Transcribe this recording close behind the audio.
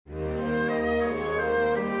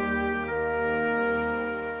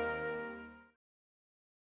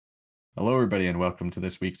Hello, everybody, and welcome to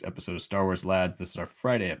this week's episode of Star Wars Lads. This is our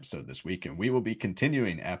Friday episode this week, and we will be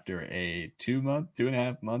continuing after a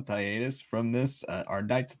 2.5 month hiatus from this, our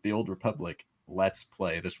Knights of the Old Republic Let's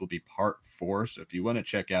Play. This will be part 4, so if you want to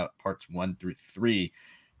check out parts 1 through 3,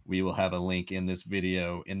 we will have a link in this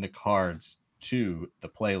video in the cards to the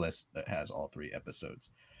playlist that has all 3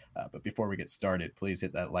 episodes. But before we get started, please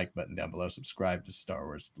hit that like button down below. Subscribe to Star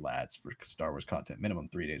Wars Lads for Star Wars content, minimum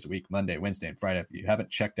 3 days a week, Monday, Wednesday, and Friday. If you haven't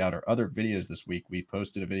checked out our other videos this week, we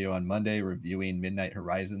posted a video on Monday reviewing Midnight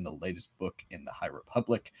Horizon, the latest book in the High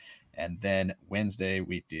Republic. And then Wednesday,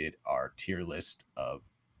 we did our tier list of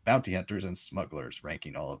bounty hunters and smugglers,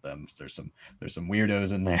 ranking all of them. There's some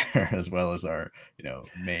weirdos in there as well as our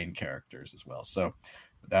main characters as well. So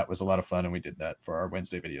that was a lot of fun, and we did that for our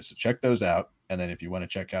Wednesday video. So check those out. And then if you want to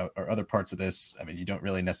check out our other parts of this, I mean, you don't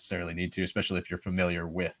really necessarily need to, especially if you're familiar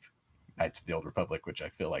with Knights of the Old Republic, which I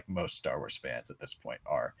feel like most Star Wars fans at this point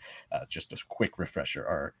are. Just a quick refresher,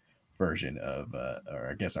 our version of,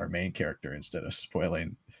 or I guess our main character, instead of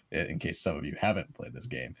spoiling it in case some of you haven't played this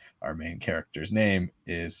game, our main character's name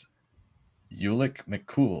is Ulic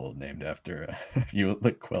McCool, named after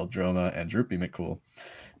Ulic Queldroma and Droopy McCool,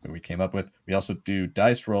 who we came up with. We also do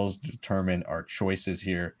dice rolls to determine our choices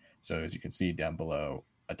here. So as you can see down below,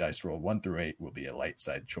 a dice roll 1 through 8 will be a light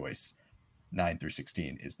side choice. 9 through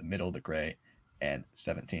 16 is the middle, the gray, and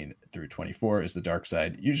 17 through 24 is the dark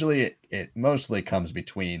side. Usually it mostly comes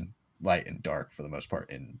between light and dark for the most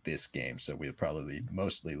part in this game. So we'll probably be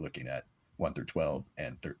mostly looking at 1 through 12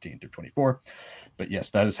 and 13 through 24. But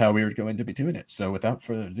yes, that is how we are going to be doing it. So without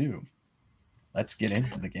further ado, let's get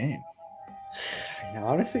into the game. Now,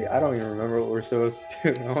 honestly, I don't even remember what we're supposed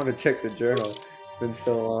to do. I want to check the journal. It's been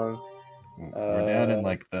so long. We're down in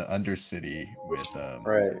like the Undercity with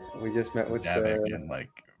right. We just met with Davik the and like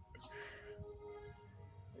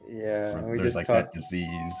we there's just like talked. that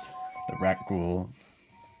disease, the rat ghoul.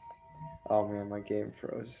 Oh man, my game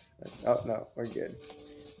froze. Oh no, we're good.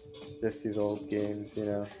 Just these old games,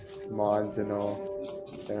 mods and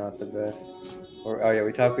all. They're not the best.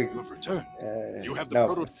 We talked. You've returned. You have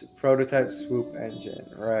the prototype swoop engine.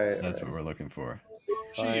 Right. That's what we're looking for.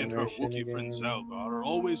 She and her Wookiee friend Zalbar are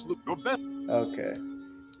always look your best. Okay.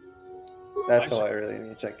 That's all I really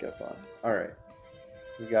need to check up on. All right.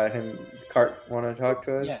 We got him. Cart, want to talk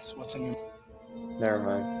to us? Yes. What's on your? Never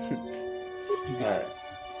mind. All right.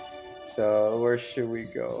 So where should we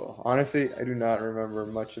go? Honestly, I do not remember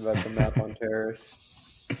much about the map on Terrace.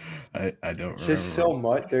 I don't remember. Just so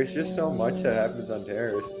much. There's just so much that happens on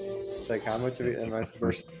Terrace. It's like, how much of it am I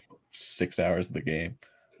supposed to? First 6 hours of the game.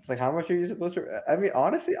 It's like, how much are you supposed to? I mean,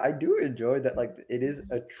 honestly, I do enjoy that. Like, it is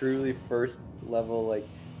a truly first level. Like,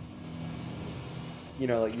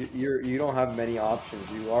 like you don't have many options.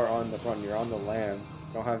 You are on the front. You're on the lam.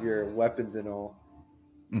 You don't have your weapons and all.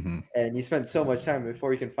 Mm-hmm. And you spend so much time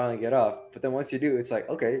before you can finally get off. But then once you do, it's like,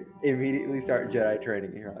 okay, immediately start Jedi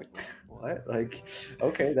training. And you're like, what? Like,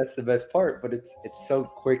 okay, that's the best part. But it's so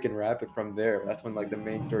quick and rapid from there. That's when like the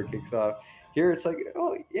main story kicks off. Here it's like,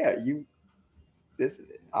 oh yeah,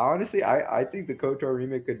 honestly, I think the KOTOR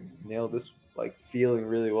remake could nail this like feeling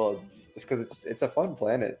really well, just because it's a fun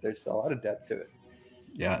planet. There's a lot of depth to it.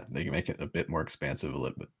 Yeah, they can make it a bit more expansive, a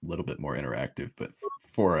little bit more interactive. But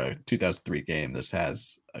for a 2003 game, this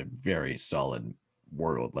has a very solid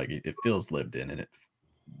world. Like it feels lived in, and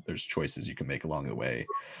there's choices you can make along the way.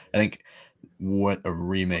 I think what a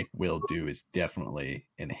remake will do is definitely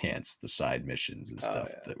enhance the side missions and stuff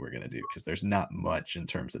that we're going to do, because there's not much in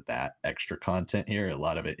terms of that extra content here. A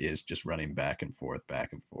lot of it is just running back and forth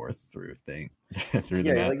through the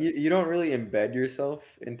map. Like you don't really embed yourself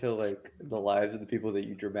into like the lives of the people that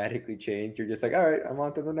you dramatically change. You're just like, all right, I'm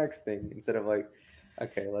on to the next thing, instead of like,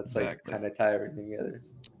 okay, let's like kind of tie everything together.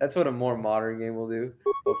 That's what a more modern game will do.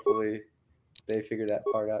 Hopefully they figure that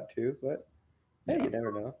part out too, but hey, you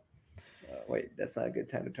never know. Wait, that's not a good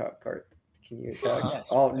time to talk, Cart. Can you talk? Yes,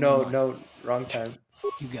 oh, no, wrong time.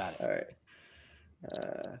 You got it. All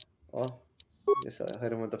right. Well, just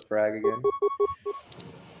hit him with the frag again.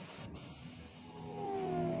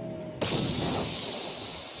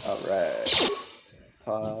 All right.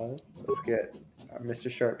 Pause. Let's get our Mr.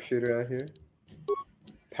 Sharpshooter out here.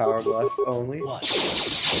 Power blast only. And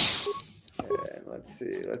let's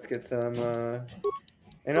see. Let's get some.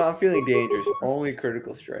 I'm feeling dangerous. Only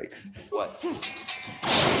critical strikes. What?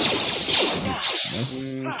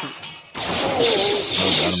 Yes. Oh,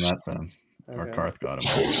 got him that time. Okay. Or Karth got him.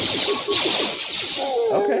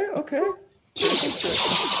 Okay.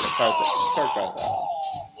 Karth got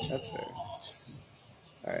that. That's fair.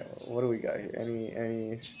 All right. What do we got here?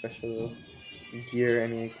 Any special gear?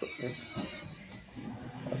 Any equipment?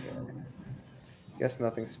 Okay. Guess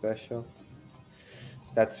nothing special.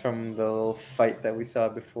 That's from the little fight that we saw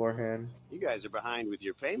beforehand. You guys are behind with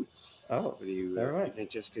your payments. Oh, What do you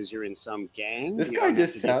think just because you're in some gang? This guy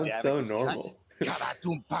just sounds so normal.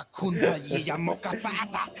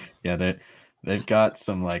 Yeah, they've got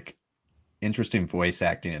some like interesting voice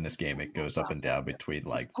acting in this game. It goes up and down between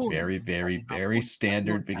like very, very, very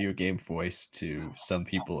standard video game voice to some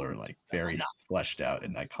people are like very fleshed out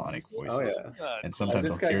and iconic voices. Oh, yeah. And sometimes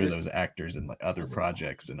I'll hear those actors in like other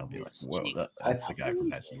projects and I'll be like, whoa, that's the guy from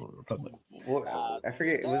Knights of the Old Republic. Well, I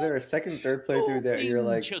forget, was there a second, third playthrough that you're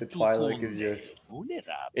like, the Twilight is just,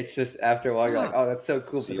 it's just after a while, you're like, oh, that's so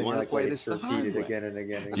cool. But then you're like, it's repeated again and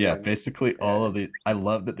again and again. Yeah, basically all of the, I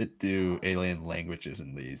love that they do alien languages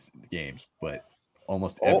in these games, but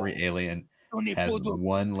almost every alien has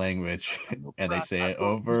one language and they say it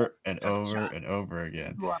over and over and over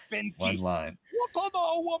again. One line.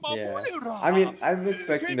 Yeah. I mean, I'm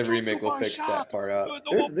expecting the remake will fix that part out.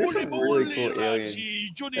 There's some really cool aliens.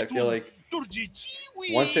 I feel like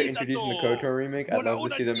once they introduce in the KOTOR remake, I'd love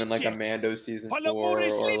to see them in like a Mando season 4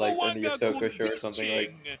 or like in the Ahsoka show or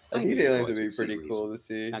something. Like these aliens would be pretty cool to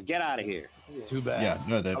see. Now get out of here. Too bad. Yeah,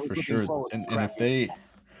 no, that for sure. And if they,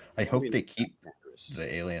 I hope they keep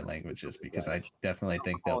the alien languages because I definitely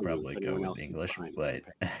think they'll probably go with English, but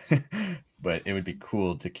but it would be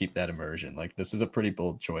cool to keep that immersion. Like this is a pretty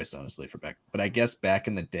bold choice, honestly, for back. But I guess back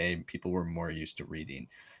in the day, people were more used to reading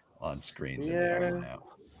on screen than they are now.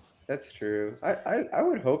 That's true. I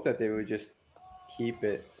would hope that they would just keep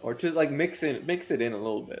it or to like mix it in a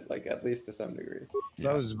little bit, like at least to some degree.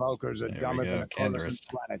 Yeah. Those Vulkars are dumber than a colorless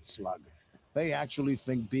planet slug. They actually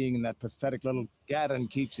think being in that pathetic little Gaddon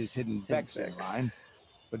keeps his hidden Vex in line.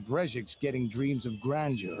 But Brezhik's getting dreams of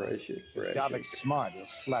grandeur. Brezhik. If Davik's smart, he'll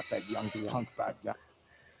slap that young punk back down.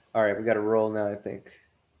 All right, we got to roll now, I think.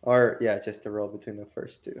 Or, yeah, just a roll between the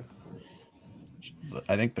first two.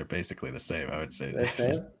 I think they're basically the same, I would say. The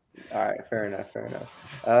same? All right, fair enough.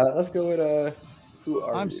 Let's go with, who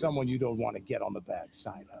are I'm you? someone you don't want to get on the bad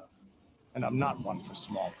side of. And I'm not one for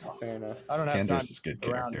small talk. Fair enough. I don't have Candace time is a good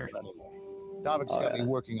character. Davik's got me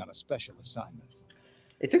working on a special assignment.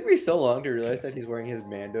 It took me so long to realize that he's wearing his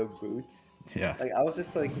Mando boots. Yeah. Like, I was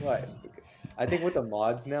just like, what? I think with the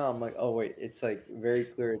mods now, I'm like, oh, wait, it's like very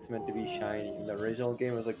clear it's meant to be shiny. In the original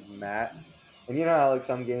game, it was like matte. And you know how like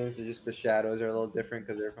some games, are just the shadows are a little different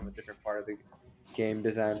because they're from a different part of the game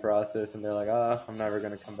design process. And they're like, oh, I'm never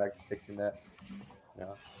going to come back to fixing that.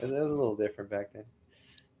 No, it was a little different back then.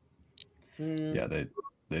 Yeah, they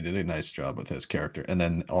did a nice job with his character. And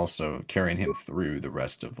then also carrying him through the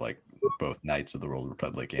rest of like both Knights of the Old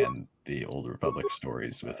Republic and the Old Republic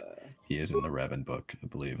stories with he is in the Revan book, I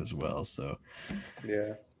believe, as well. So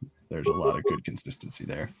yeah, there's a lot of good consistency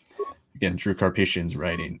there. Again, Drew Karpyshyn's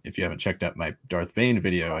writing. If you haven't checked out my Darth Bane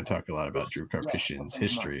video, I talk a lot about Drew Karpyshyn's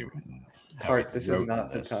history. Karth, this is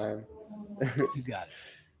not the time. You got it.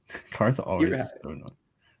 Karth always is so annoying.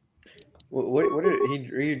 What did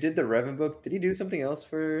he did the Revan book? Did he do something else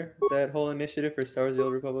for that whole initiative for Star Wars: The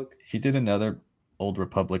Old Republic? He did another Old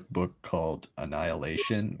Republic book called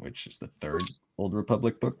Annihilation, which is the third Old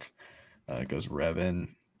Republic book. It goes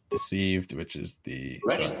Revan, Deceived, which is the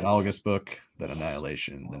Darth Malgus book, then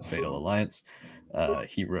Annihilation, then Fatal Alliance.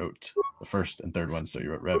 He wrote the first and third one, so he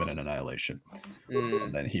wrote Revan and Annihilation.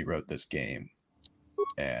 And then he wrote this game,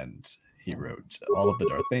 and he wrote all of the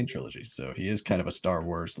Darth Bane trilogy. So he is kind of a Star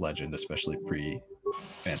Wars legend, especially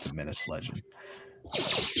pre-Phantom Menace legend.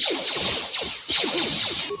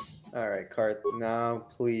 All right, Karth, now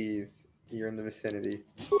please, you're in the vicinity.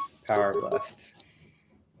 Power Blast.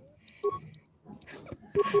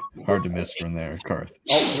 Hard to miss from there, Karth.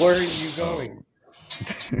 Oh, where are you going?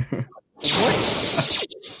 What?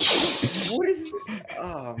 What is this?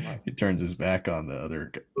 Oh my! He turns his back on the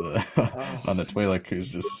other, on the Twi'lek who's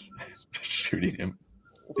just shooting him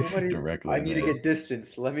directly. I need to get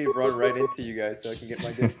distance. Let me run right into you guys so I can get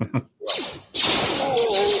my distance.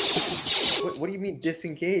 What do you mean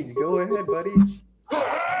disengage? Go ahead, buddy.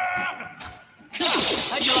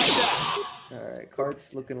 How'd you like that? All right,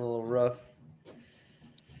 Karth's looking a little rough.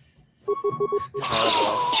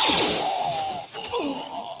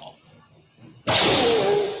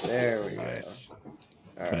 There we go. Nice.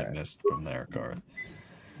 Couldn't miss from there, Karth.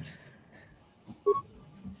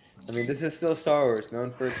 I mean, this is still Star Wars,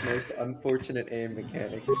 known for its most unfortunate aim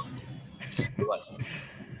mechanics.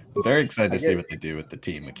 I'm very excited to see what they do with the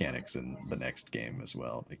team mechanics in the next game as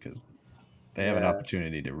well, because they have an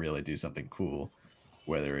opportunity to really do something cool.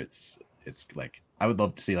 Whether it's like, I would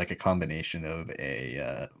love to see like a combination of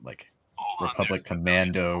a like Republic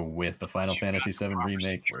Commando with the Final Fantasy VII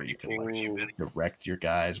remake, where you can like direct your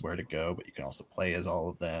guys where to go, but you can also play as all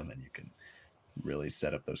of them, and you can really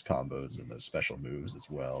set up those combos and those special moves as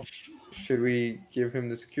well. Should we give him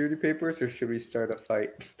the security papers or should we start a fight?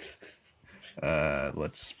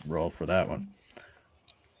 Let's roll for that one.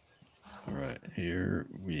 All right, here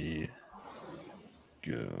we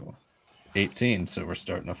go. 18, so we're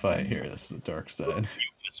starting a fight here. This is the dark side.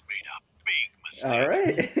 All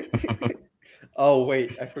right. Oh,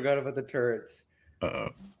 wait, I forgot about the turrets. Uh-oh.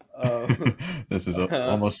 This is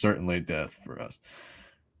almost certainly death for us.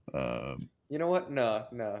 You know what? No.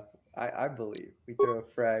 I believe. We throw a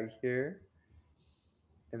frag here.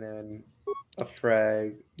 And then a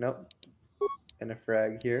frag. Nope. And a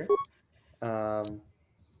frag here. And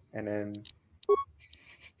then...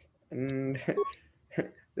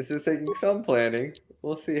 this is taking some planning.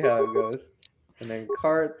 We'll see how it goes. And then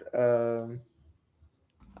cart...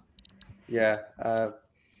 yeah.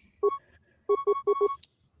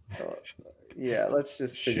 Yeah, let's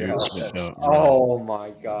just figure out that. Oh my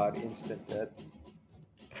god, instant death.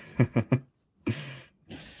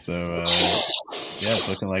 So, yeah, it's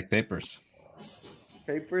looking like papers.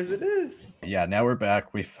 Papers it is. Yeah, now we're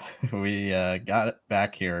back. We got it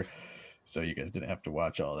back here, so you guys didn't have to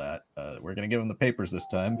watch all that. We're gonna give them the papers this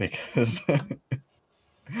time because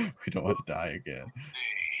we don't want to die again.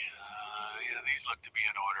 Yeah, these look to be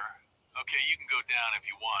in order. Okay, you can go down if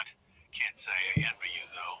you want. Can't say I envy you,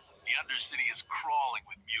 though. The Undercity is crawling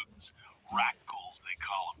with mutants. Rat ghouls, they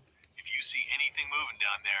call them. If you see anything moving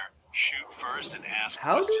down there, shoot first and ask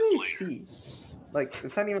How do they later. see? Like,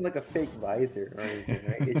 it's not even like a fake visor or anything,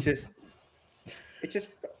 right? It's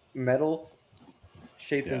just metal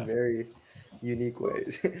shaped in very unique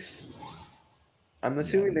ways. I'm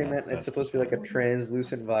assuming they meant it's supposed to be like a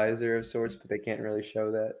translucent visor of sorts, but they can't really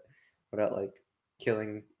show that without like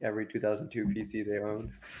killing every 2002 PC they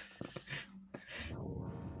own.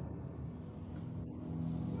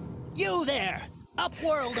 You there,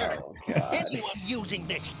 Upworlder! Oh, God. Anyone using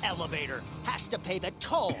this elevator has to pay the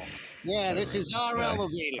toll. Yeah, this is our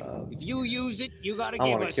elevator. If you use it, you gotta I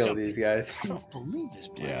give want to us kill something. these guys. I don't believe this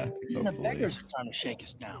plan. Yeah, Even the hopefully. beggars are trying to shake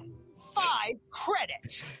us down. 5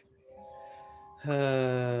 credits!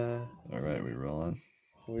 All right, we rolling.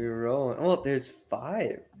 We're rolling. Oh, there's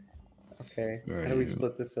 5. Okay. Where How are do we you?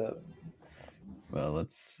 split this up? Well,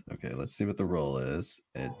 let's see what the roll is.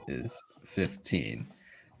 It is 15.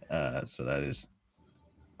 So that is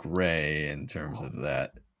gray in terms of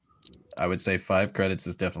that. I would say 5 credits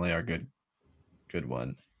is definitely our good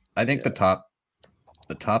one. I think the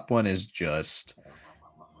top one is just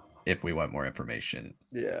if we want more information.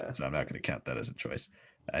 Yeah. So I'm not going to count that as a choice.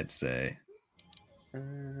 I'd say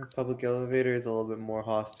Public elevator is a little bit more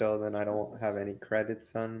hostile than I don't have any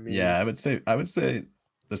credits on me. yeah, I would say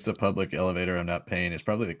this is a public elevator I'm not paying is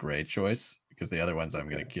probably the gray choice because the other ones I'm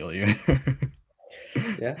going to kill you.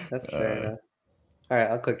 Yeah, that's fair enough. All right,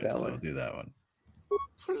 I'll click that So one. I'll do that one.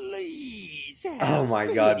 Please. Oh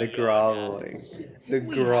my god, the groveling. The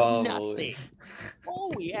We have groveling. nothing.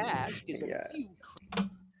 All we ask is Yeah. a few.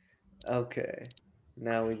 Okay.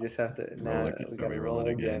 Now we just have to. Now we Are gotta we roll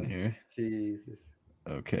rolling again again. here? Jesus.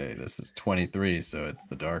 Okay, this is 23, so it's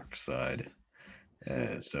the dark side.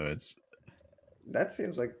 So it's That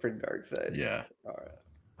seems like pretty dark side. yeah. All right.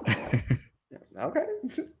 Okay.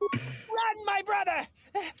 Run, my brother!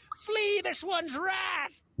 Flee this one's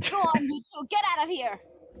wrath! Go on, you two. Get out of here.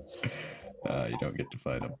 You don't get to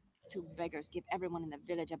fight them. 2 beggars give everyone in the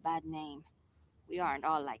village a bad name. We aren't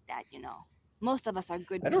all like that, you know. Most of us are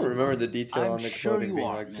good I don't people. remember the detail I'm on the sure clothing you being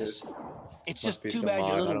are, like miss. this. It's Must just be too some bad mod,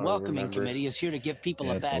 your I little don't welcoming remember. committee is here to give people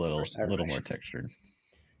Yeah, a it's bad a little first more textured.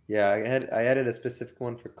 Yeah, I added a specific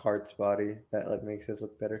one for Cart's body that like makes us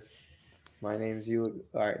look better. My name's you.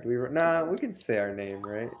 All right, we can say our name,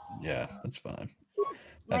 right? Yeah, that's fine.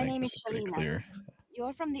 My I think name this is is pretty Shalina. clear.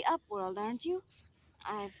 You're from the Upworld, aren't you?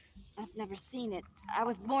 I've never seen it. I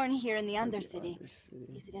was born here in the Undercity. Is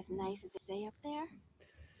it as nice as they say up there?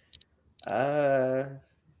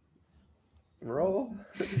 Roll.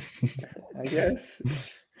 I guess.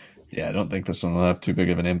 Yeah, I don't think this one will have too big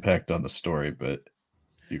of an impact on the story, but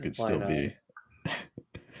you could Why still not? be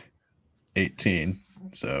 18.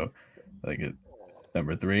 So I think it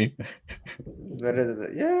number 3. It's better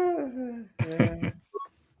than yeah.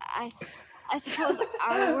 I suppose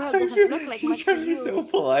our world doesn't look like She's much to trying to be you. so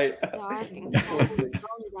polite. Dark and cold and lonely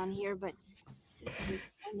down here, but this is the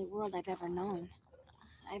only world I've ever known.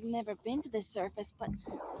 I've never been to the surface, but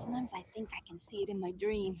sometimes I think I can see it in my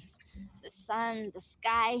dreams. The sun, the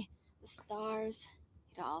sky, the stars.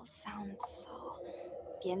 It all sounds so...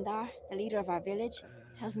 Gendar, the leader of our village,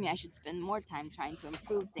 tells me I should spend more time trying to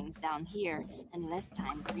improve things down here and less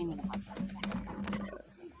time dreaming about them.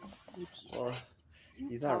 Well,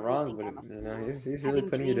 He's not wrong, but you know, he's really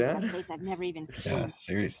putting you down. A place I've never even seen. Yeah,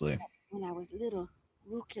 seriously. When I was little,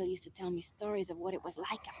 Rukil used to tell me stories of what it was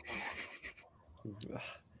like out there.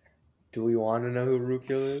 Do we want to know who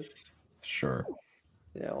Rukil is? Sure.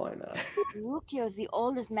 Yeah, why not? Rukil is the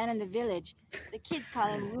oldest man in the village. The kids call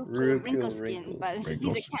him Rukil Wrinkleskin, but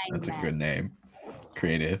he's a kind That's man. A good name.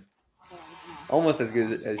 Creative. Almost as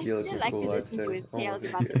good as you look I still like to listen to his tales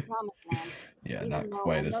about the Promised Land. Yeah, not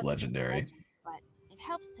quite as legendary. But it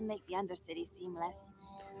helps to make the Undercity seem less.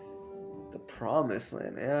 The Promised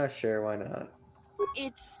Land. Yeah, sure, why not?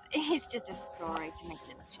 It's just a story to make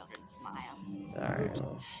little children smile. All right.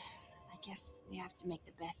 Well. I guess we have to make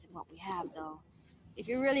the best of what we have, though. If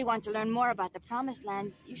you really want to learn more about the Promised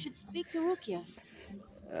Land, you should speak to Rukil.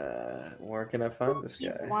 Where can I find this guy?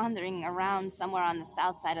 He's wandering around somewhere on the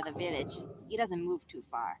south side of the village. He doesn't move too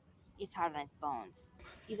far. He's hard on his bones.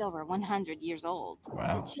 He's over 100 years old.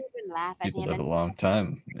 Wow. The children laugh at People him live a long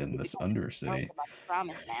time in this Undercity.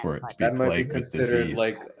 For it to be that might be plagued with considered disease.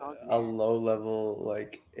 like a low level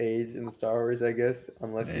like age in Star Wars, I guess,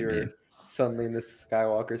 unless Maybe. you're suddenly in the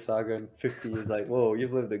Skywalker saga and 50 is like, whoa,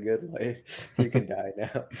 you've lived a good life. You can die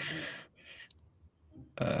now.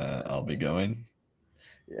 I'll be going.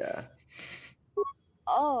 Yeah.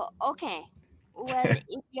 Oh, okay. Well, if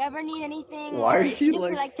you ever need anything, why are you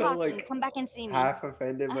like so talking, like come back and see me. half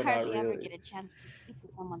offended, but I not hardly ever really? get a chance to speak to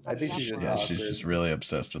someone. I think she's just Yeah, awkward. she's just really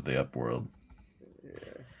obsessed with the Upworld. Yeah.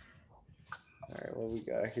 All right, what we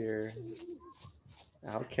got here?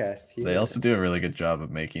 Outcast here. They also do a really good job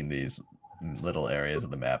of making these little areas of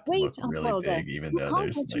the map look really big, even though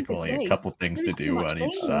there's like only a couple things to do on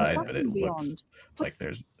each side, but it looks like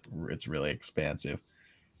it's really expansive.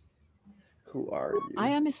 Who are you? I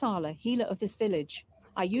am Isala, healer of this village.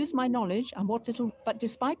 I use my knowledge and what little, but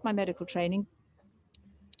despite my medical training,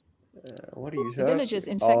 what are you the villagers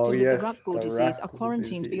infected with the Rakghoul disease are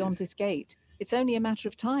quarantined disease. Beyond this gate. It's only a matter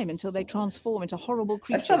of time until they transform into horrible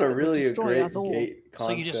creatures That's not a that will really destroy great us all. gate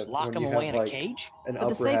concept. So you just lock when them you away have, in a like, cage? an For the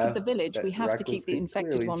upper sake half of the village, that we have to Rakghouls keep the could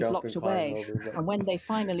infected clearly ones jump locked and climb away. over, but And when they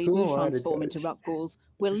finally who do am I to transform into judge? Rakghouls,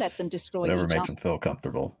 we'll let them destroy Whatever each makes other. them feel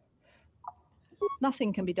comfortable.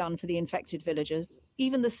 Nothing can be done for the infected villagers.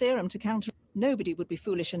 Even the serum to counter. Nobody would be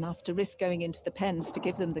foolish enough to risk going into the pens to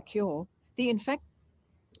give them the cure. The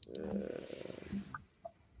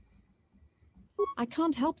I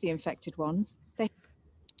can't help the infected ones. They.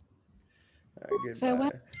 All right, goodbye.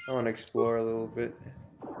 Farewell. I want to explore a little bit.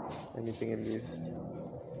 Anything in these?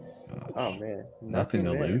 Oh man, Nothing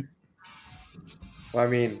to there. loot. Well, I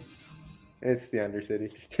mean, it's the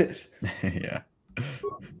Undercity. Yeah.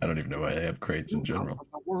 I don't even know why they have crates in general.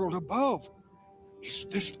 The world above. Is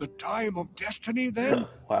this the time of destiny then?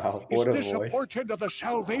 Wow, what a Is this voice. a portent of the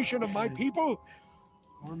salvation of my people?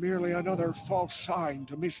 Or merely another false sign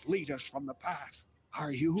to mislead us from the path?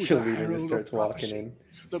 Are you the Shalita herald just of starts walking prophecy, in.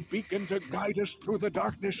 the beacon to guide us through the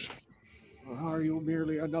darkness? Or are you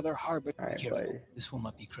merely another harbinger? All right, Careful. buddy. This one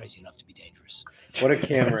might be crazy enough to be dangerous. What a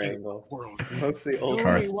camera angle. World. Mostly old.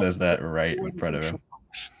 Karth says that right in front of him.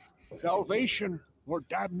 Salvation or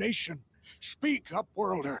damnation? Speak,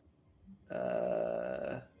 Upworlder.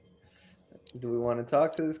 Do we want to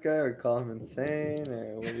talk to this guy or call him insane,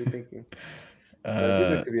 or what are you thinking? I think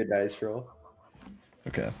this could be a dice roll.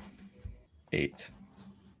 Okay. 8.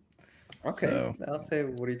 Okay, So- I'll say,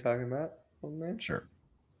 what are you talking about, old man? Sure.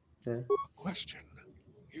 Yeah. Question.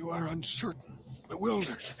 You are uncertain,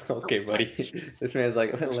 bewildered. Okay, buddy. This man's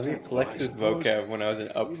like, let me flex this vocab when I was in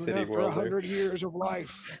Up Even City after World. 100 years of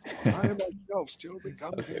life, I myself still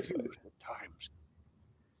become confused at times.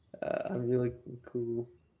 I'm really cool.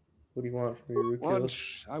 What do you want from me, Rukil?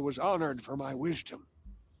 Once I was honored for my wisdom,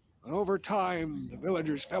 but over time the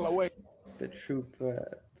villagers fell away. The troop,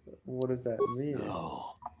 what does that mean?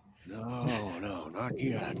 No, not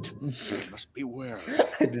yet. You must beware.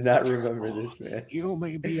 I do not remember this, man. You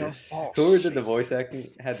may be a false. Whoever did the voice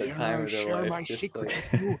acting had the Dare time I of their share life. my Just secret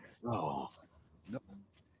like, with you? No.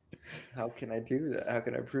 how can I do that? How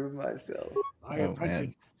can I prove myself? I Oh have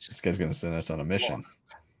man, this guy's gonna send us on a mission.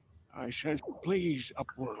 I said, please,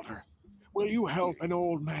 Upworlder, will you help an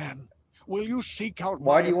old man? Will you seek out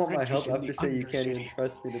Why my do you want my apprentice help in after the saying you can't even Undercity?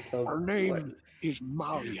 trust me to tell Her what? name is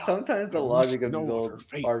Malia. Sometimes the I logic of must these know old her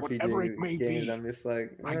fate, whatever it RPG may games, be. I'm just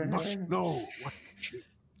like, I must know what she...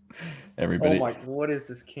 Everybody. oh my, what is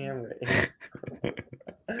this camera?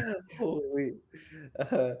 Holy.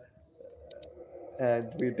 And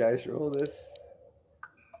do we dice roll this?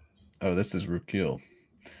 Oh, this is Rukil.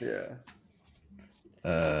 Yeah.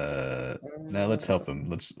 Now let's help him.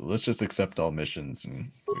 Let's just accept all missions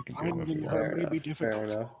and we can do Finding whatever. her may be Fair difficult.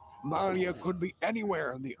 enough. Malia could be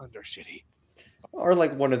anywhere in the Undercity. Or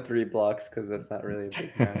like 1 in 3 blocks, because that's not really a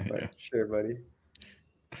big map, but sure, buddy.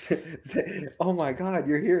 Oh my god,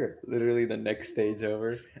 you're here. Literally the next stage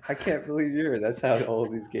over. I can't believe you're here. That's how all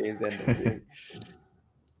these games end up being.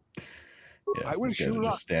 Yeah, these guys are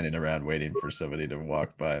just standing around waiting for somebody to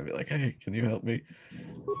walk by and be like, hey, can you help me?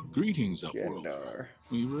 Greetings, Upworld.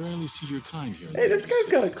 We rarely see your kind here. Hey, this guy's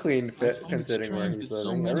got a clean fit considering where he's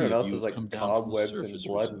living. Everyone else is like cobwebs and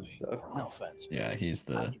blood and stuff. No offense. Yeah, he's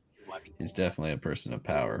definitely a person of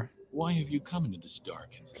power. Why have you come into this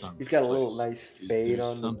dark and sunless He's got a little place? nice fade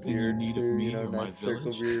on the something beard, you need too, of me you know, or my nice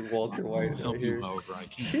circle village? beard, Walter White I'll help right you here. however I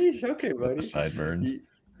can. Sheesh, okay, buddy. The sideburns.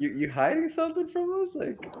 You hiding something from us?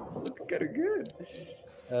 Like, looking kind of good.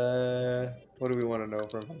 What do we want to know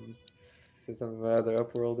from him? Say something about other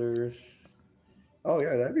Upworlders. Oh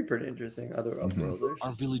yeah, that'd be pretty interesting. Other Upworlders.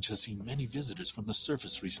 Our village has seen many visitors from the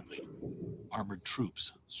surface recently. Armored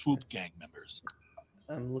troops, swoop gang members.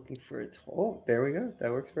 I'm looking for it. Oh, there we go.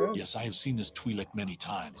 That works for us. Yes, I have seen this Twi'lek many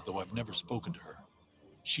times, though I've never spoken to her.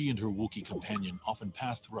 She and her Wookiee companion often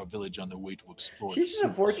pass through our village on their way to explore. She's just a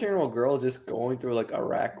 14-year-old girl just going through like a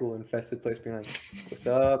Rakghoul infested place, being like, "What's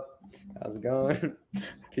up? How's it going?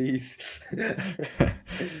 Peace."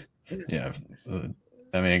 Yeah,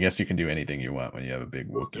 I mean, I guess you can do anything you want when you have a big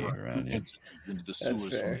Wookiee around you. Into the sewers from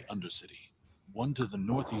the Undercity. One to the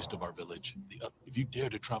northeast of our village. If you dare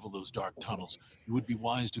to travel those dark tunnels, you would be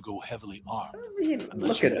wise to go heavily armed. I mean,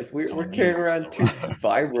 look at us. We're carrying around 2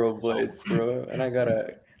 vibro blades, bro. And I got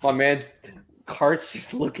my man Cart's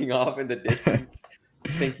just looking off in the distance,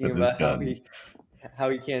 thinking about how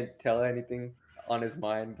he can't tell anything on his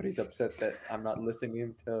mind, but he's upset that I'm not listening to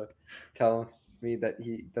him to tell me that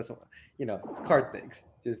he doesn't, it's Cart things.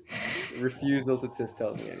 Just refusal to just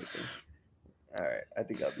tell me anything. All right, I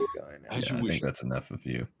think I'll be going now. Yeah, I think that's enough of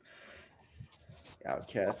you.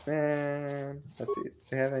 Outcast, man. Let's see. Do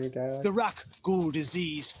they have any dialogue? The Rakghoul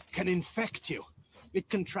disease can infect you. It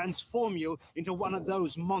can transform you into one of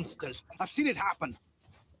those monsters. I've seen it happen.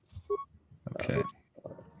 Okay.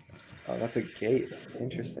 Oh, that's a gate.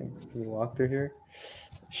 Interesting. Can you walk through here?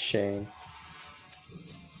 Shame.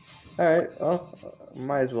 All right. Well,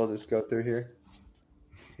 might as well just go through here.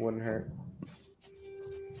 Wouldn't hurt.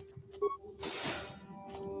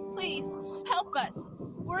 Please, help us.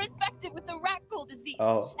 We're infected with the Rakghoul disease.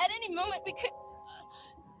 Oh. At any moment we could...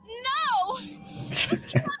 No!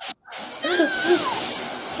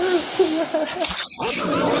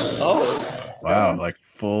 Oh. Wow, like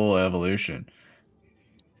full evolution.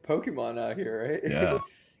 Pokemon out here, right? Yeah.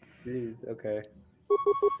 Jeez, okay.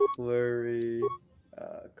 Flurry,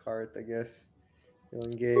 Cart, I guess. You'll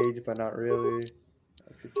engage, but not really.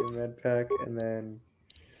 Let's get your med pack, and then...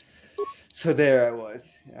 So there I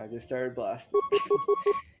was. I just started blasting.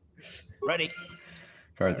 Ready.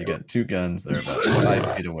 Cart, you got 2 guns. They're about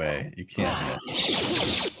 5 feet away. You can't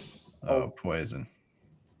miss. Oh, poison.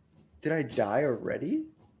 Did I die already?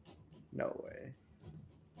 No way.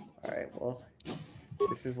 All right, well,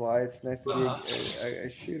 this is why it's nice to be a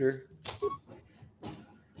shooter.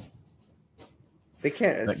 They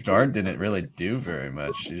can't escape. That guard didn't really do very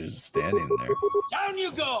much. She was just standing there. Down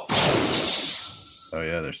you go! Oh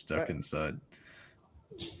yeah, they're stuck inside.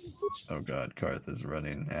 Oh god, Karth is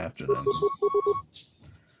running after them.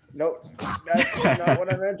 Nope, that's not what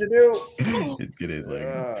I meant to do. He's getting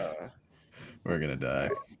like, we're gonna die.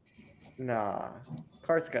 Nah,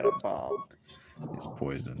 Karth's got a bomb. He's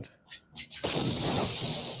poisoned.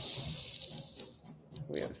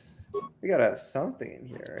 We gotta have something in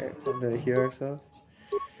here, right? Something to heal ourselves.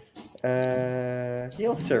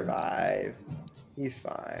 He'll survive. He's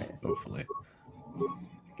fine. Hopefully.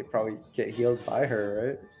 Could probably get healed by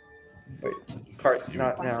her, right? Wait, Cart,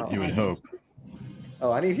 not now. You would hope.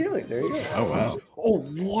 Oh, I need healing. There you go. Oh, wow. Oh,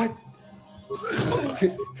 what?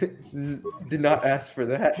 Did not ask for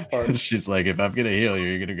that part. She's like, if I'm going to heal you,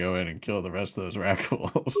 you're going to go in and kill the rest of those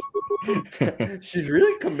Rakghouls. She's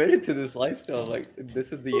really committed to this lifestyle. Like,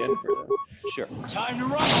 this is the end for them. Sure. Time to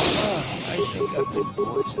run. I think I've been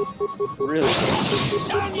poisoned. Really?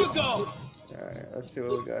 Down you go. All right, let's see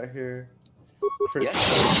what we got here.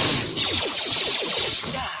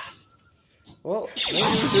 Well,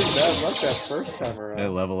 maybe we did bad luck that first time around. They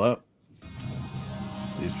level up.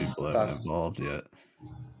 These people haven't evolved yet.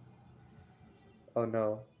 Oh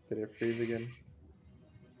no, did it freeze again?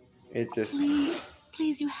 It just...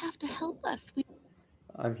 Please, you have to help us.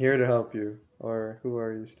 I'm here to help you. Or who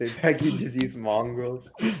are you? Stay back, you diseased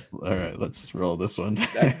mongrels. All right, let's roll this one.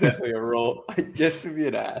 That's definitely a roll. Just to be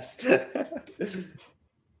an ass.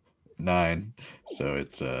 9. So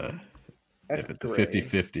it's That's if it's great.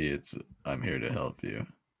 50-50, it's I'm here to help you.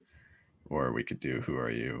 Or we could do who are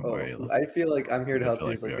you? Oh, Where are you? I feel like I'm here to help you.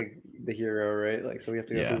 like It's like the hero, right? Like, so we have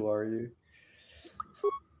to go, who are you?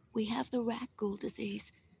 We have the Rakghoul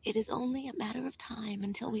disease. It is only a matter of time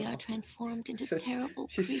until we are transformed into terrible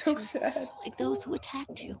creatures, so sad. like those who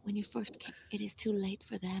attacked you when you first came. It is too late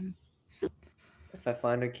for them. So if I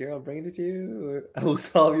find a cure, I'll bring it to you. Or I will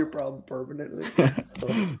solve your problem permanently.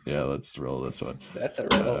 Yeah, let's roll this one. That's a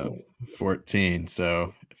roll. 14,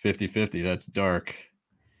 so 50-50. That's dark.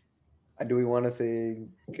 Do we want to say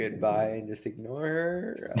goodbye and just ignore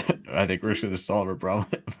her? I think we're going to solve her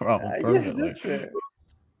problem permanently. Yeah, that's fair.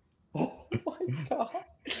 Oh my god.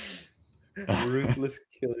 Ruthless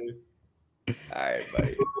killer. Alright,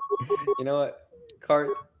 buddy. You know what? Cart,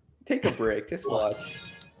 take a break. Just watch.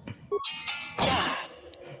 Oh,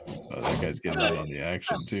 that guy's getting in on the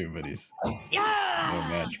action too, but he's no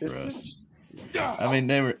match for us. I mean,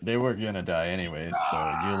 they were gonna die anyways, so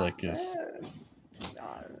Ulick is.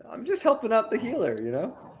 I'm just helping out the healer, you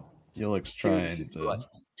know. Ulick's trying to.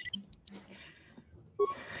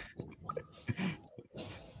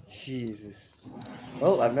 Jesus.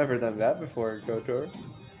 Well, I've never done that before, KOTOR.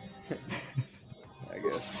 I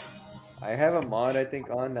guess. I have a mod, I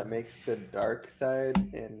think, on that makes the dark side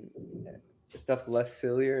and stuff less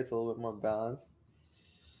sillier. It's a little bit more balanced.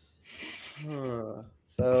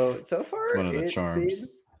 So far, one of the charms.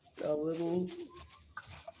 Seems a little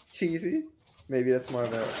cheesy. Maybe that's more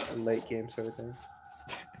of a late game sort of thing.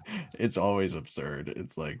 It's always absurd.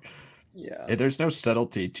 It's like, yeah, there's no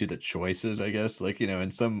subtlety to the choices, I guess. Like, you know,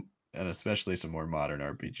 and especially some more modern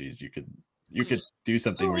RPGs, you could do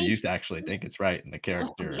something where you actually think it's right and the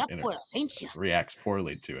character reacts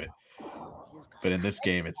poorly to it. But in this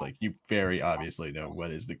game, it's like you very obviously know what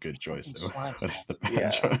is the good choice and what is the bad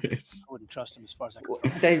choice. I wouldn't trust him as far as I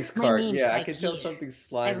can. Thanks, Cart. Yeah, I can tell something's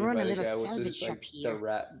slimy I run by a the little guy with salvage this, shop like, here. the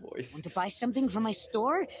rat voice. Want to buy something from my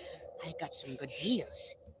store? I got some good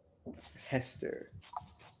deals. Hester.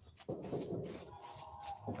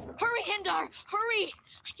 hurry, Hindar! Hurry!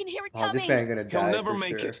 I can hear it coming. This man gonna die. He'll never for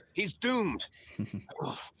make sure. it. He's doomed.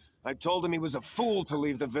 I told him he was a fool to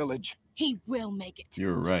leave the village. He will make it.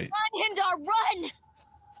 You're right. Run, Hindar, run!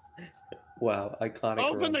 Wow, iconic.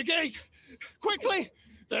 Open the gate! Quickly!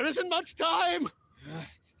 There isn't much time!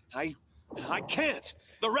 I can't.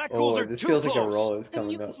 The Rakghouls are this too feels close. like a roll is The coming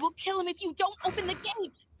mutants up. will kill him if you don't open the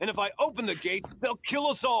gate. And if I open the gate, they'll kill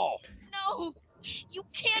us all. No, you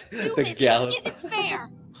can't do The this. gallop. It isn't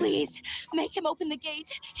fair. Please, make him open the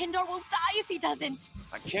gate. Hindar will die if he doesn't.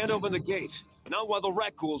 I can't open the gate. Not while the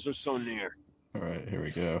Rakghouls are so near. All right, here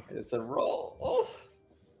we go. It's a roll. Oh.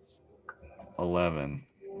 11.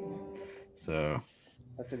 So.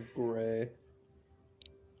 That's a gray.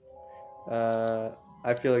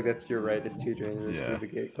 I feel like that's your right. It's too dangerous to leave the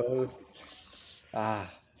gate closed.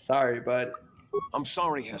 Sorry, bud. I'm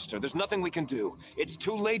sorry, Hester. There's nothing we can do. It's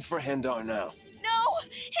too late for Hindar now. No,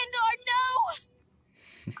 Hindar, no!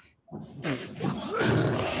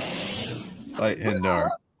 Fight Hindar.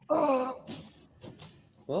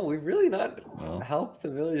 Well, we've really not helped the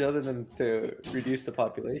village other than to reduce the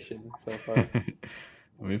population so far.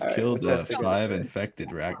 We've All killed right, 5 infected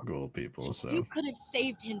Rakghoul people, so. You could have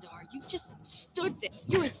saved Hindar. You just stood there.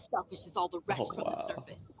 You're as selfish as all the rest from the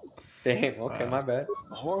surface. Damn, okay, my bad.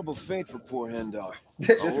 A horrible fate for poor Hindar.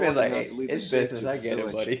 This man's like, Not hey, to leave it's us safe business. to I the get it,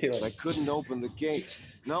 village. buddy. I couldn't open the gate.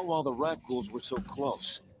 Not while the Rakghouls were so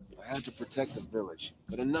close. I had to protect the village.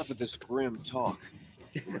 But enough of this grim talk.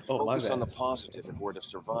 Focus on the positive if we're to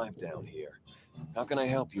survive down here. How can I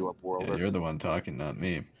help you, Upworlder? Yeah, you're the one talking, not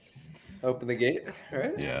me. Open the gate,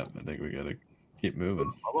 right? Yeah, I think we gotta keep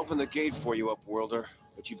moving. I'll open the gate for you, Upworlder,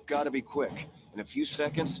 but you've got to be quick. In a few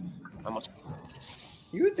seconds, I must...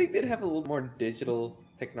 You would think they'd have a little more digital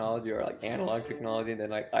technology or like analog technology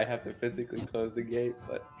than like I have to physically close the gate,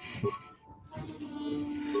 but...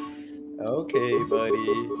 Okay, buddy.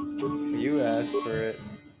 You asked for it.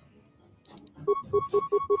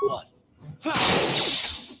 What?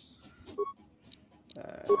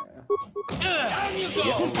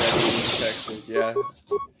 Yeah.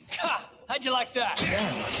 How'd you like that?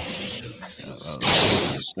 This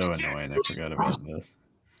is so annoying. I forgot about this.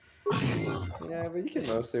 Yeah, but you can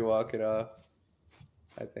mostly walk it off,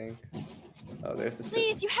 I think. Oh, there's the...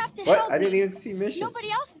 Please, you have to what? help I didn't me. even see mission.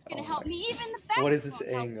 Nobody else is gonna help me, even the best. What is this won't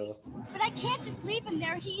help me. angle? But I can't just leave him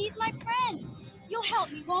there. He's my friend. You'll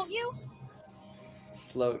help me, won't you?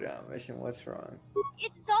 Slow down, mission. What's wrong?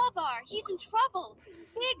 It's Zalbar. He's in trouble.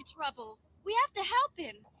 Big trouble. We have to help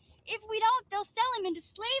him. If we don't, they'll sell him into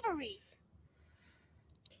slavery.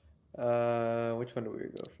 Which one do we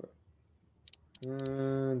go for?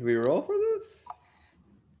 Do we roll for this?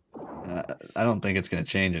 I don't think it's going to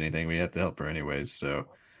change anything. We have to help her anyways, so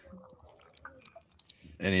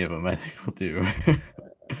any of them I think will do.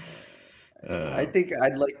 I think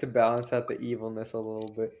I'd like to balance out the evilness a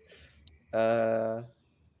little bit.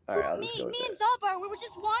 All right, I'll just go with Me and Zalbar, we were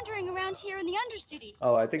just wandering around here in the Undercity.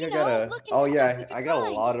 Oh, I think I got a. Oh yeah, I got a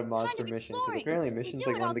lot of monster missions because apparently missions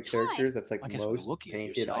like one of the characters that's like most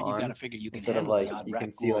painted on. Instead of like you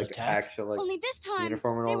can see like actual like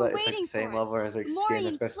uniform and all that, it's like the same level as like skin,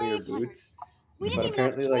 especially your boots. But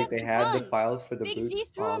apparently, like they had the files for the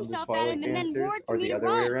boots on the Twilight Dancers, or the other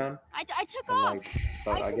way around. I took and, like,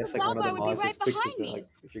 so I guess like one of the mods just fixes it. Like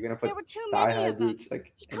if you're gonna put thigh-high boots,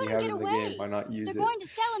 like and you have it in the game, why not use it? They're going to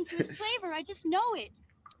sell him to a slaver. I just know it.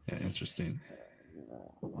 Yeah, interesting.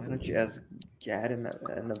 Why don't you ask Gad and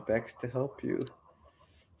the Bex to help you?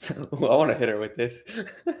 I want to hit her with this.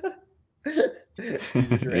 Yeah.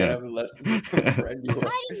 I didn't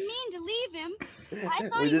mean to leave him. I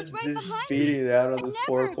thought he was right behind me. Beating down on this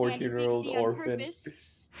poor 14-year-old orphan.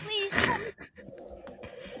 Please.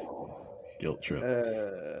 Guilt trip.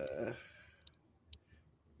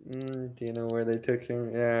 Do you know where they took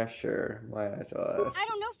him? Yeah, sure. Why I saw ask. I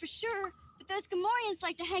don't know for sure, but those Gamorreans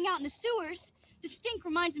like to hang out in the sewers. The stink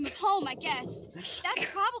reminds them of home, I guess.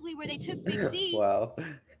 That's probably where they took Big Z. Wow.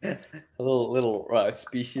 A little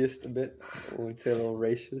speciesist a bit. I would say a little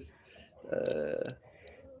racist.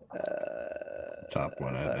 Top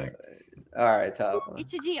one, I think. All right, top one.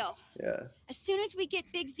 It's a deal. Yeah. As soon as we get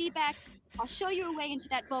Big Z back, I'll show you a way into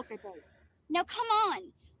that Vulcar base. Now come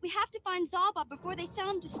on. We have to find Zalbot before they sell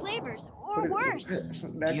him to slavers, or worse.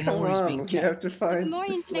 Now come on, we have to find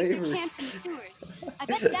the slavers. Make their camps in the sewers. I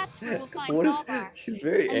bet that's where we'll find Zalbar. She's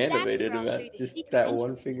very animated about just that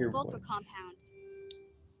one finger. Vulcar compound.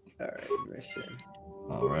 All right, mission.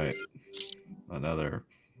 All right, another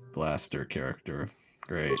blaster character.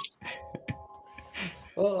 Great.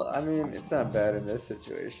 Well, I mean, it's not bad in this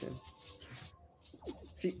situation.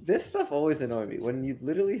 See, this stuff always annoys me when you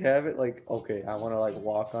literally have it like, okay, I want to like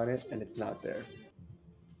walk on it and it's not there.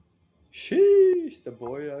 Sheesh, the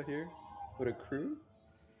boy out here with a crew.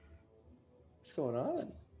 What's going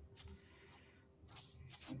on?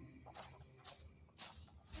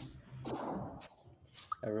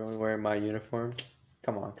 Everyone wearing my uniform.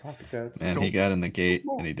 Come on, copycats. Man, he got in the gate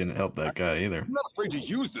and he didn't help that guy either. I'm not afraid to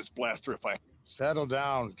use this blaster if I... Settle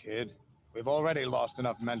down, kid. We've already lost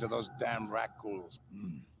enough men to those damn Rakghouls.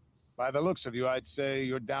 By the looks of you, I'd say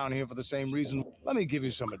you're down here for the same reason. Let me give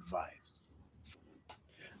you some advice.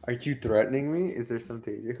 Are you threatening me? Is there some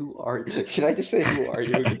danger? Who are you? Should I just say who are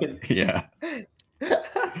you again? Yeah.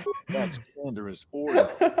 That's Canderous order.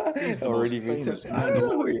 Already means I don't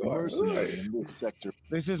know who you are. In this sector.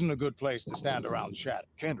 This isn't a good place to stand around chat.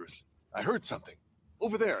 Canderous, I heard something.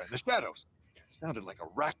 Over there in the shadows. Sounded like a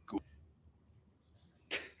Rakghoul.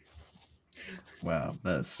 Wow,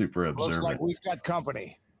 that's super observant. Looks like we've got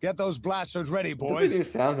company. Get those blasters ready, It boys. doesn't even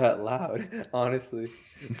sound that loud, honestly.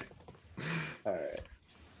 All right.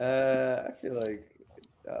 I feel like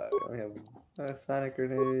we have a sonic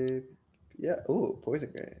grenade. Yeah. Ooh, poison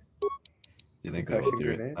grenade. You think that will do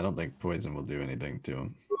it? I don't think poison will do anything to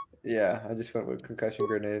him. Yeah, I just went with concussion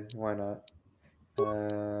grenade. Why not?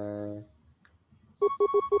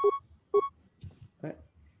 What?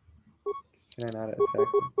 Can I not attack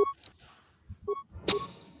him?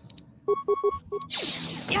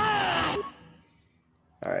 Yeah!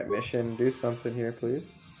 All right, mission. Do something here, please.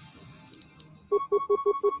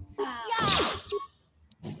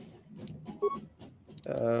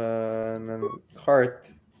 And then cart.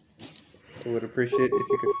 I would appreciate if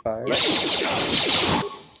you could fire.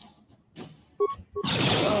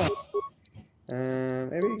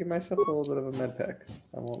 Maybe give myself a little bit of a med pack.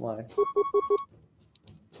 I won't lie.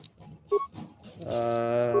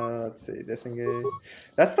 Let's see, disengage.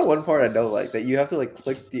 That's the one part I don't like, that you have to like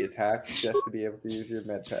click the attack just to be able to use your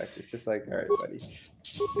med pack. It's just like, all right, buddy.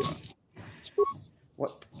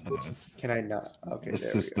 What? Can I not? Okay. The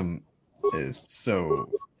system is so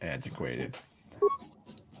antiquated.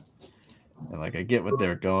 And like, I get what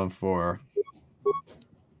they're going for,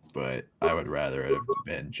 but I would rather it have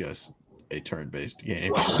been just a turn-based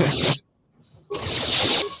game. I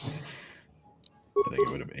think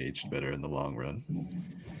it would have aged better in the long run.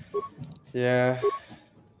 Yeah.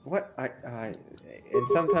 What and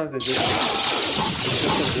sometimes the system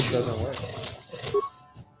just doesn't work.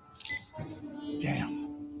 Damn.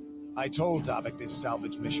 I told Davik this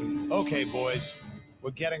salvage mission. Okay, boys,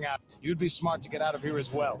 we're getting out. You'd be smart to get out of here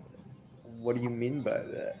as well. What do you mean by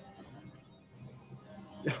that?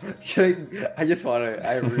 I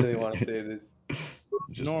really want to say this.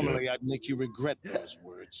 Normally, I'd make you regret those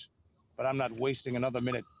words, but I'm not wasting another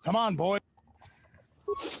minute. Come on, boy.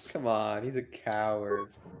 Come on, he's a coward.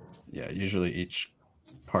 Yeah, usually each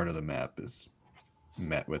part of the map is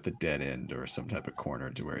met with a dead end or some type of corner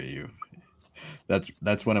to where you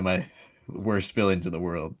That's one of my worst feelings in the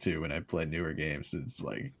world too when I play newer games. It's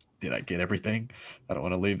like, did I get everything? I don't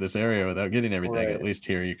want to leave this area without getting everything. Right. At least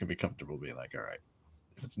here you can be comfortable being like, all right,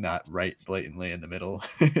 if it's not right blatantly in the middle,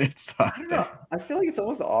 it's not there. I feel like it's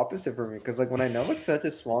almost the opposite for me, because like when I know it's such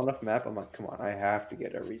a small enough map, I'm like, come on, I have to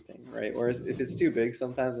get everything, right? Whereas if it's too big,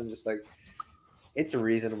 sometimes I'm just like, it's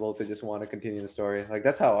reasonable to just want to continue the story. Like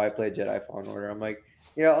that's how I play Jedi Fallen Order. I'm like,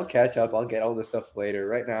 yeah, I'll catch up. I'll get all this stuff later.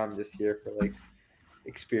 Right now, I'm just here for like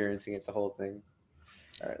experiencing it, the whole thing.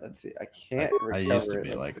 All right, let's see. I can't recover. I used to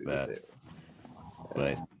be like that,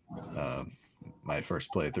 but my first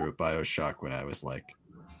playthrough of BioShock when I was like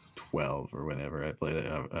 12 or whenever I played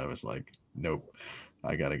it, I was like, nope,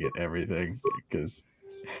 I gotta get everything because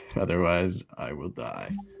otherwise I will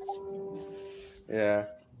die. Yeah.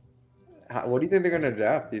 What do you think they're going to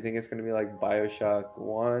adapt? Do you think it's going to be like BioShock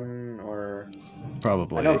 1 or...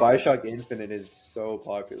 Probably. I know BioShock Infinite is so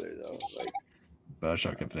popular though. Like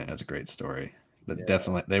BioShock Infinite has a great story. But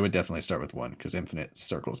definitely, they would definitely start with 1 because Infinite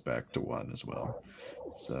circles back to 1 as well.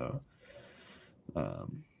 So...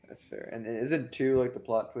 that's fair. And isn't 2 like the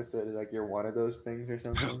plot twist that like you're one of those things or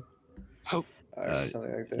something? Something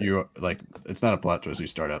like that. You're like, it's not a plot twist. You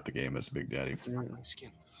start out the game as Big Daddy. My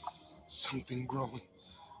skin. Something growing.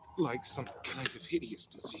 Like some kind of hideous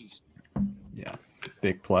disease. Yeah,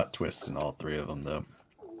 big plot twists in all 3 of them, though.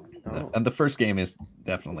 And the first game is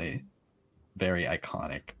definitely very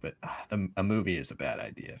iconic, but a movie is a bad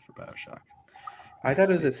idea for BioShock. I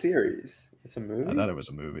thought it was a series. It's a movie? I thought it was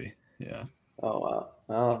a movie, yeah. Oh, wow.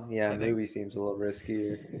 Oh, yeah, movie seems a little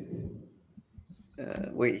riskier.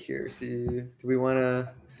 Wait here. See, do we want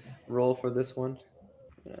to roll for this one?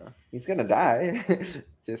 Yeah. He's going to die.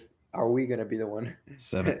 Just... Are we going to be the one?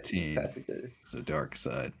 17. It's the dark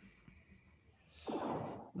side.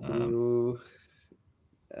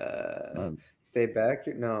 Stay back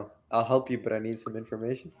here? No. I'll help you, but I need some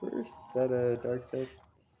information first. Is that a dark side?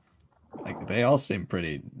 Like, they all seem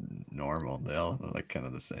pretty normal. They all are like kind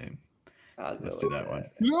of the same. Let's do that one.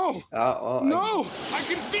 No! No! I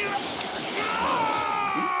can feel it!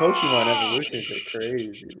 These Pokemon evolutions are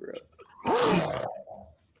crazy, bro.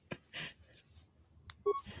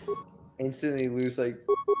 Instantly lose like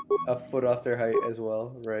a foot off their height as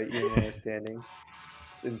well, right? Even when they're standing.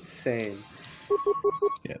 It's insane.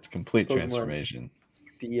 Yeah, it's complete Pokemon transformation.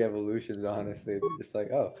 De-evolutions, honestly. They're just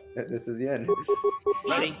like, oh, this is the end.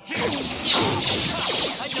 Ready?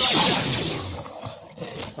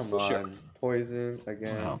 Come on. Poison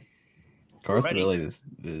again. Wow. Karth really is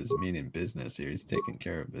meaning business here. He's taking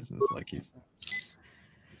care of business like he's...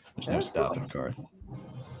 There's no stopping Karth.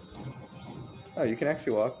 Oh, you can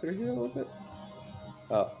actually walk through here a little bit?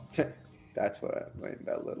 Oh, that's what I meant,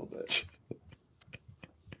 that little bit.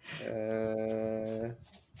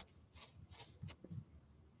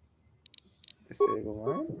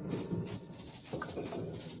 Disable mine?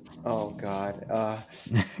 Oh, God.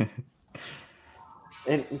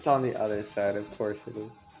 And it's on the other side, of course it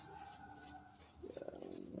is.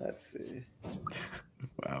 Let's see.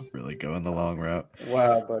 Wow, really going the long route.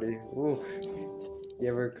 Wow, buddy. Oof. You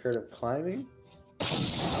ever heard of climbing?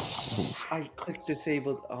 I clicked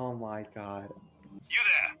disabled. Oh my god. You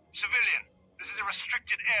there, civilian. This is a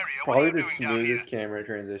restricted area. Probably the smoothest camera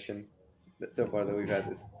transition so far that we've had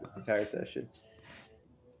this entire session.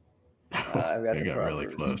 I've got got really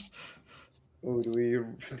close. Ooh, do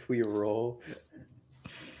we roll?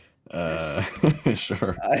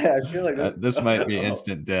 Sure. I feel like this might be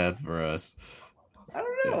instant death for us. I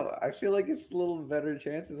don't know. I feel like it's a little better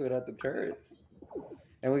chances without the turrets.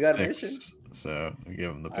 And we got 6, missions. So we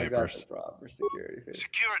give them the papers. I got the proper security papers.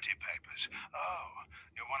 Security papers. Oh,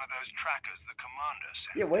 you're one of those trackers the commander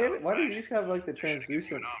sent. Yeah, why do these have like the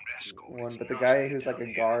translucent one, but the guy who's like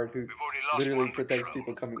a guard who literally protects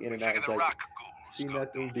people coming in and out is like, see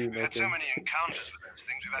nothing, do nothing. We've had so many encounters with those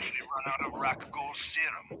things, we've actually run out of Rakghoul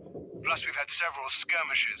serum. Plus, we've had several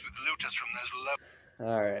skirmishes with looters from those low.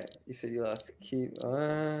 All right, you said you lost keep.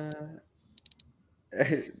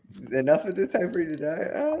 Enough of this time for you to die?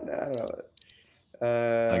 I don't know.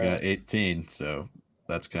 I got 18, so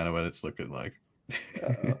that's kind of what it's looking like.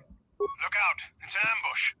 Look out! It's an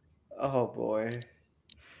ambush. Oh boy.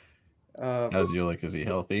 How's Ulick? Is he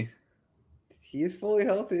healthy? He's fully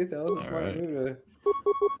healthy. That was a smart move.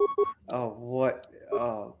 Oh what?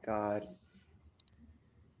 Oh god.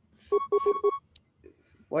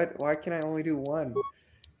 What? Why can I only do one?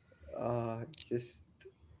 Just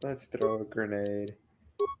let's throw a grenade.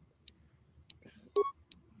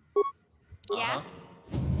 Yeah.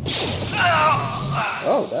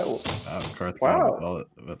 Oh, that will. Karth got a bullet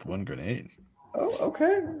with one grenade. Oh,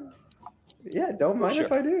 okay. Yeah, don't mind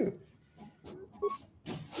if I do.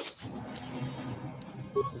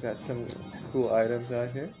 We got some cool items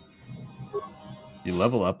out here. You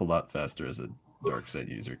level up a lot faster as a dark side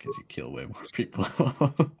user because you kill way more people.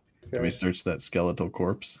 Can we search that skeletal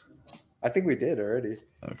corpse? I think we did already.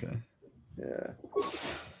 Okay. Yeah.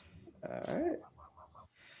 All right.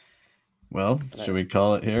 Well, should we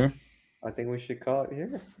call it here? I think we should call it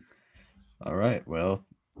here. All right. Well,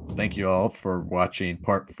 thank you all for watching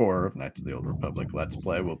part 4 of Knights of the Old Republic Let's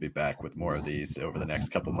Play. We'll be back with more of these over the next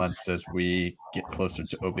couple months as we get closer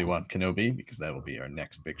to Obi-Wan Kenobi, because that will be our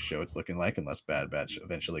next big show, it's looking like, unless Bad Batch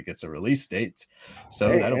eventually gets a release date.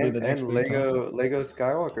 So that'll be the next big content. Lego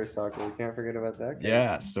Skywalker Saga. We can't forget about that.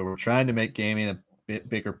 Yeah, so we're trying to make gaming a bit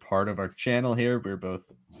bigger part of our channel here. We're both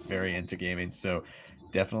very into gaming, so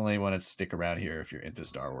definitely want to stick around here if you're into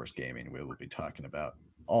Star Wars gaming. We will be talking about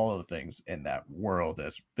all of the things in that world,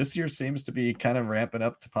 as this year seems to be kind of ramping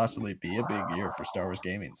up to possibly be a big year for Star Wars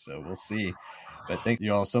gaming. So we'll see. But thank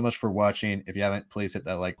you all so much for watching. If you haven't, please hit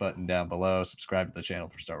that like button down below. Subscribe to the channel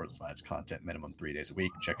for Star Wars Lads content minimum 3 days a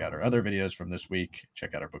week. Check out our other videos from this week.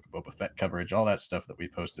 Check out our Book of Boba Fett coverage, all that stuff that we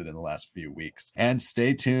posted in the last few weeks. And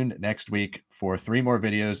stay tuned next week for 3 more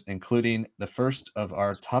videos, including the first of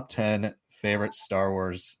our top 10 favorite Star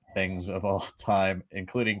Wars things of all time,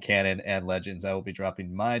 including canon and legends. I will be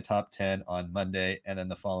dropping my top 10 on Monday, and then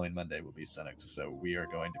the following Monday will be Sunux. So we are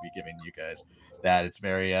going to be giving you guys that. It's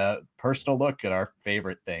very personal look at our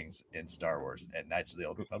favorite things in Star Wars, and Knights of the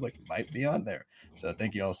Old Republic might be on there. So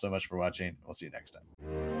thank you all so much for watching. We'll see you next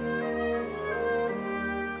time.